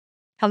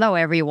Hello,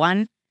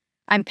 everyone.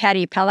 I'm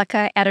Patty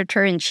Pellikka,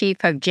 Editor-in-Chief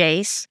of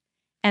JASE,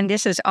 and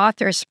this is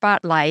Author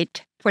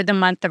Spotlight for the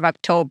month of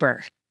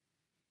October.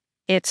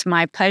 It's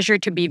my pleasure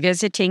to be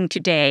visiting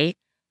today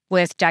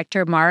with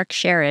Dr. Mark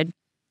Sherrid,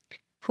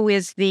 who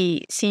is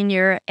the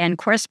senior and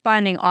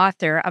corresponding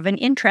author of an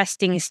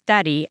interesting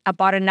study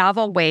about a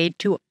novel way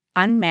to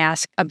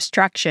unmask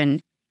obstruction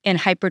in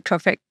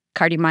hypertrophic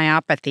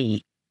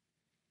cardiomyopathy.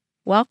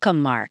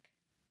 Welcome, Mark.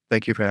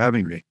 Thank you for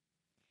having me.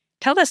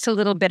 Tell us a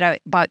little bit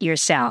about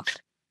yourself.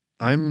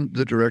 I'm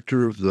the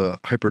director of the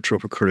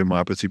Hypertrophic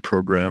Cardiomyopathy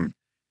program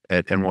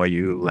at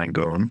NYU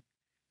Langone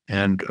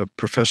and a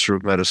professor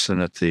of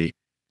medicine at the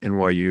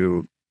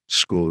NYU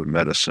School of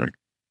Medicine.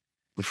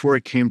 Before I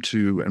came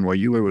to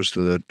NYU, I was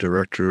the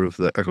director of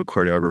the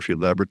Echocardiography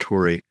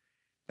laboratory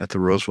at the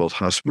Roosevelt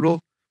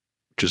Hospital,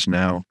 which is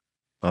now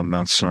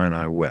Mount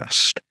Sinai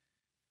West.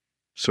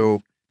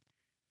 So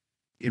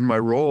in my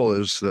role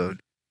as the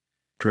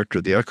director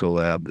of the Echo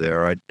lab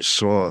there, I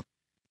saw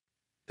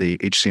the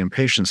HCM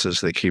patients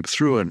as they came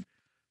through, and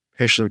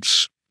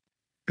patients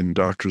and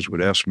doctors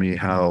would ask me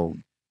how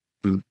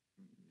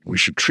we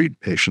should treat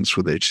patients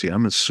with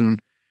HCM. And soon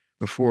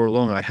before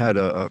long, I had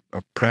a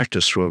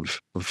practice of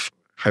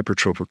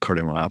hypertrophic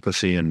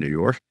cardiomyopathy in New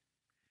York.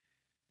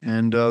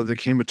 And there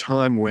came a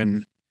time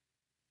when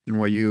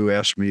NYU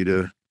asked me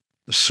to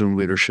assume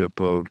leadership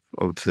of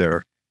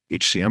their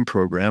HCM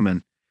program,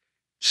 and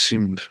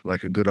seemed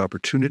like a good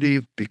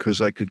opportunity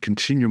because I could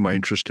continue my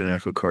interest in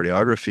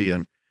echocardiography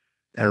and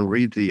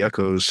read the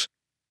echoes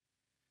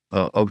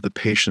of the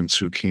patients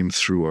who came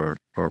through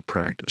our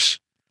practice.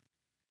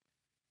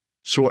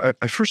 So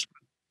I first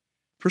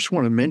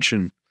want to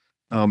mention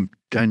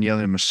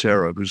Daniele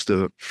Massera, who's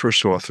the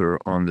first author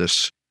on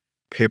this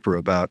paper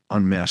about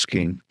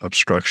unmasking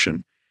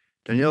obstruction.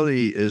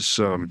 Daniele is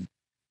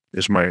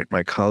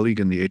my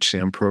colleague in the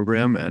HCM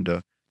program and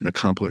an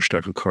accomplished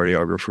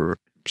echocardiographer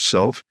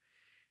himself.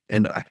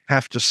 And I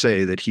have to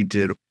say that he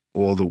did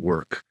all the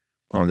work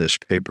on this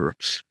paper.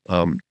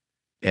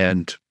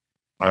 And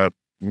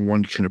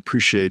one can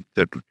appreciate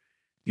that,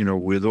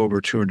 with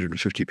over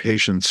 250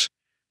 patients,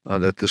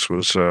 that this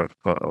was a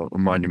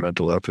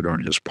monumental effort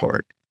on his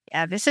part.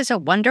 Yeah, this is a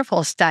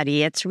wonderful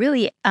study. It's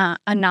really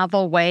a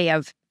novel way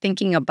of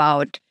thinking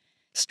about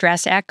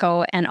stress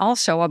echo and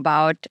also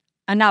about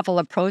a novel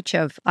approach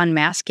of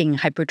unmasking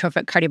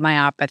hypertrophic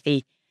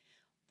cardiomyopathy.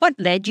 What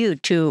led you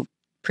to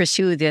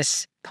pursue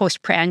this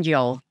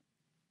postprandial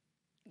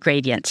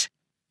gradient?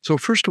 So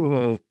first of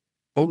all,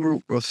 over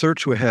a third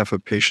to a half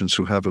of patients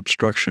who have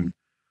obstruction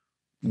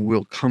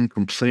will come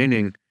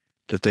complaining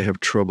that they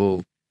have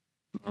trouble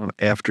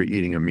after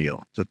eating a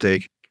meal, that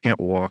they can't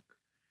walk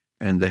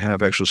and they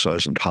have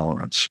exercise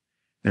intolerance.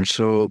 And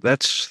so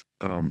that's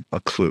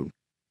a clue.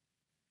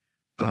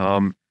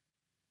 And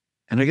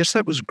I guess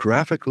that was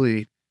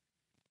graphically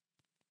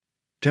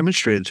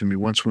demonstrated to me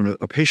once when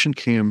a patient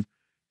came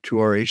to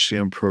our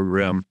HCM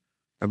program,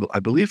 I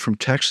believe from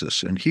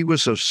Texas, and he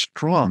was a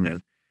strong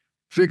and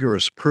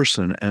vigorous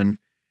person and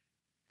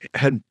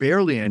had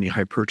barely any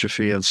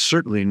hypertrophy and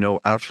certainly no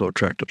outflow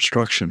tract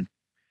obstruction.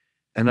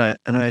 And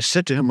I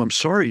said to him, "I'm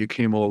sorry you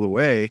came all the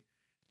way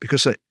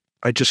because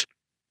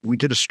we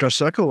did a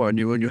stress echo on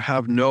you and you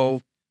have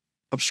no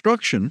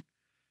obstruction.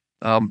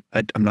 I'm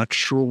not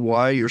sure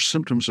why your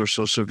symptoms are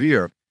so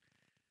severe."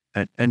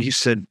 And he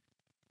said,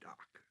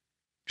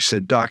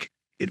 "Doc,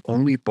 it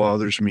only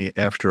bothers me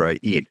after I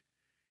eat.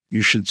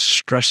 You should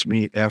stress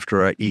me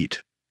after I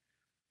eat."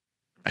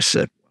 I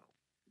said,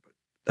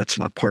 "That's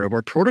not part of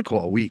our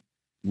protocol.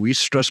 We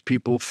stress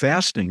people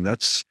fasting.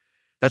 That's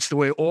the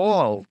way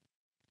all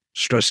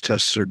stress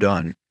tests are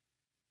done."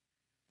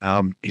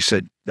 He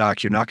said,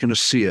 "Doc, you're not going to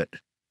see it.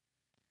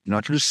 You're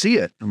not going to see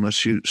it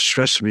unless you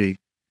stress me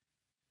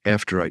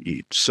after I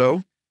eat."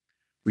 So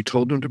we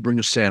told him to bring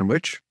a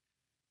sandwich,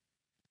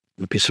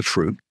 a piece of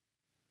fruit,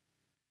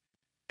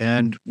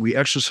 and we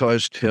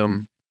exercised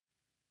him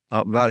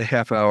about a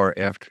half hour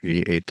after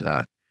he ate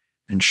that.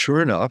 And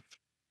sure enough,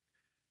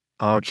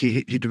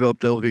 he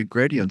developed LV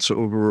gradients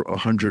over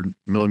 100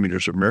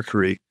 millimeters of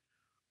mercury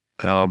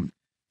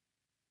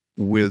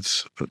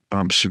with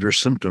severe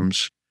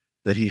symptoms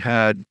that he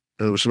had.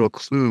 There was no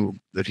clue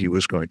that he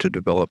was going to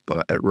develop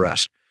at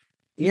rest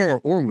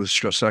or with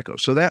stress echo.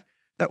 So that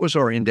was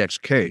our index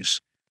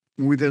case.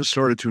 We then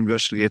started to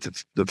investigate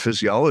the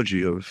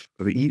physiology of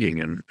eating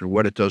and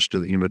what it does to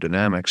the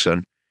hemodynamics,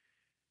 and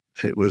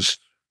it was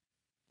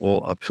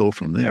all uphill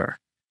from there.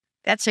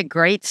 That's a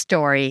great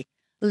story.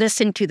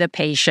 Listen to the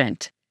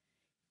patient.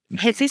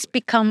 Has this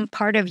become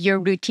part of your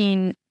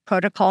routine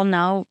protocol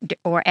now,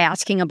 or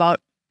asking about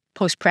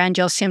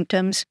postprandial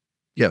symptoms?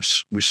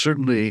 Yes, we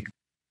certainly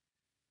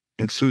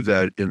include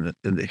that in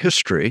the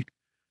history.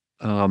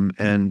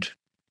 And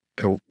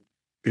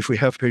if we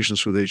have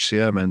patients with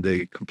HCM and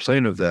they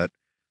complain of that,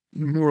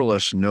 we more or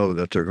less know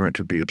that they're going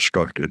to be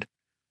obstructed.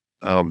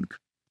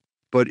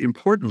 But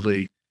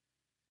importantly,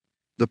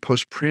 the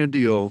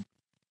postprandial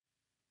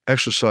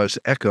exercise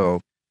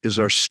echo is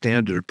our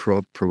standard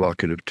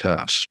provocative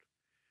test.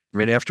 I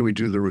mean, after we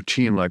do the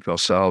routine like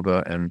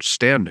Valsalva and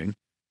standing,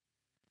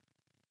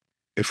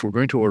 if we're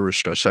going to order a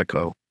stress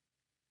echo,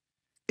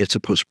 it's a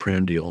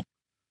postprandial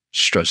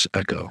stress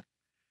echo.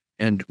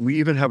 And we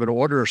even have an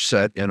order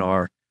set in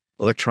our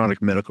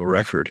electronic medical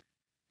record,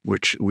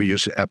 which we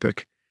use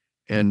Epic.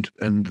 And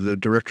the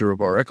director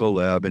of our echo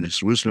lab, in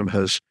his wisdom,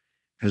 has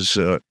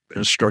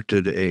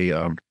instructed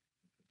a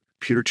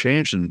computer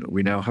change, and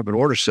we now have an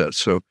order set.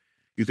 So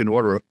you can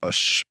order a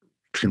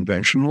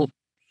conventional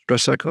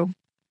stress echo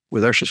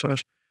with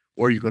exercise,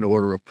 or you can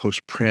order a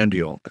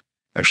postprandial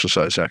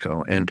exercise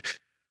echo. And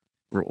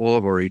for all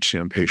of our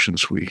HCM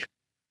patients, we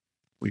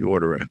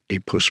order a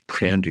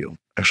postprandial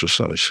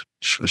exercise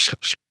stress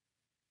test.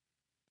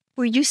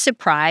 Were you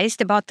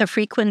surprised about the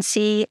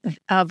frequency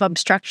of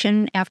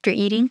obstruction after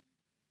eating?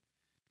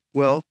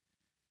 Well,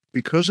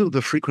 because of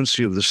the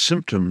frequency of the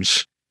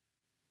symptoms,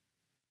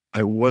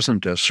 I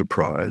wasn't as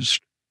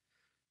surprised.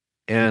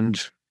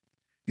 And,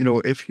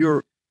 if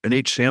you're an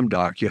HCM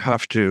doc, you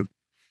have to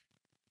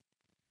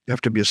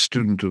be a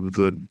student of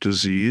the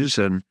disease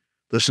and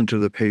listen to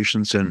the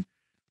patients and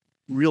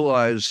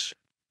realize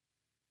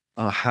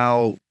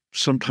how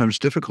sometimes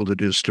difficult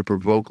it is to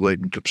provoke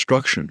latent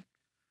obstruction.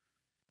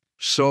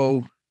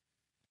 So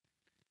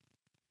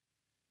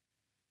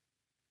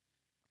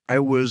I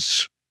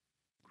was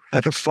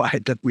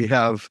gratified that we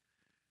have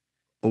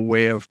a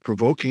way of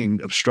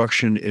provoking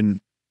obstruction in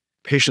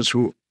patients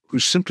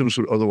whose symptoms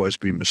would otherwise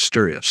be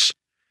mysterious.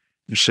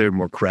 You say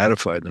more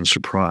gratified than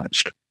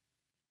surprised.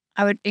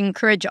 I would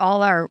encourage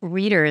all our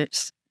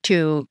readers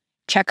to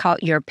check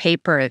out your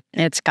paper.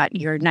 It's got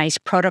your nice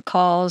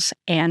protocols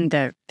and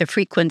the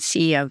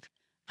frequency of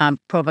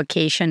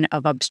provocation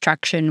of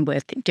obstruction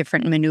with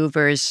different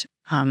maneuvers.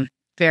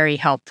 Very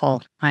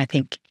helpful, I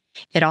think.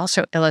 It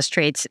also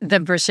illustrates the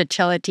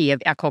versatility of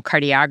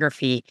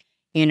echocardiography.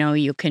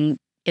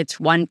 It's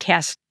one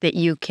test that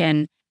you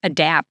can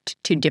adapt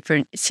to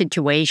different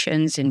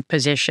situations and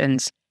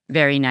positions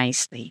very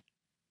nicely.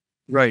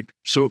 Right.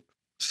 So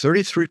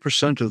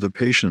 33% of the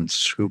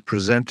patients who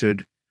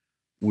presented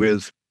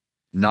with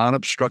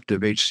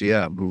non-obstructive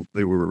HCM, who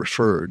they were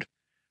referred,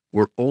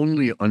 were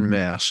only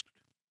unmasked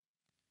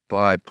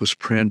by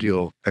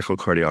postprandial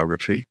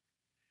echocardiography.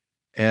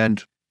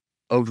 And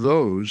of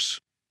those,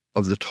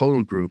 of the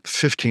total group,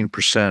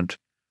 15%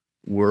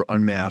 were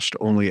unmasked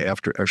only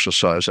after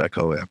exercise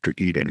echo after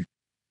eating.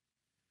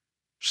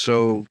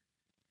 So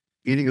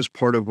eating is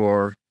part of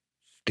our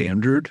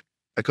standard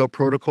echo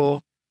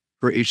protocol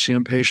for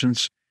HCM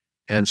patients,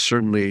 and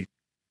certainly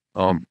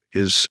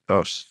is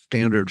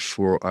standard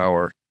for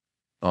our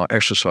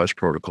exercise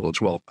protocol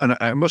as well. And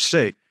I must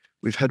say,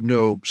 we've had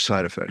no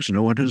side effects.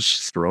 No one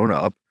has thrown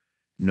up.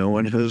 No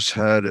one has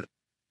had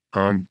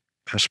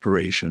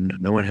aspiration.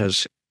 No one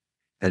has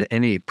had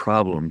any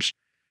problems.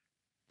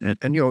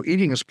 And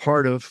eating is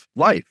part of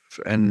life,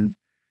 and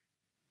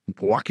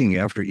walking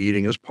after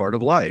eating is part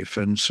of life.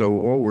 And so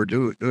all we're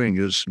doing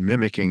is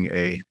mimicking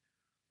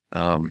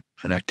an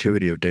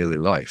activity of daily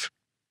life.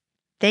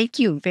 Thank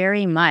you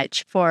very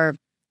much for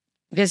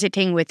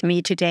visiting with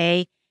me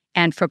today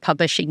and for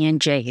publishing in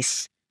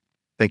JASE.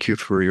 Thank you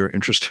for your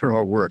interest in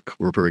our work.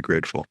 We're very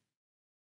grateful.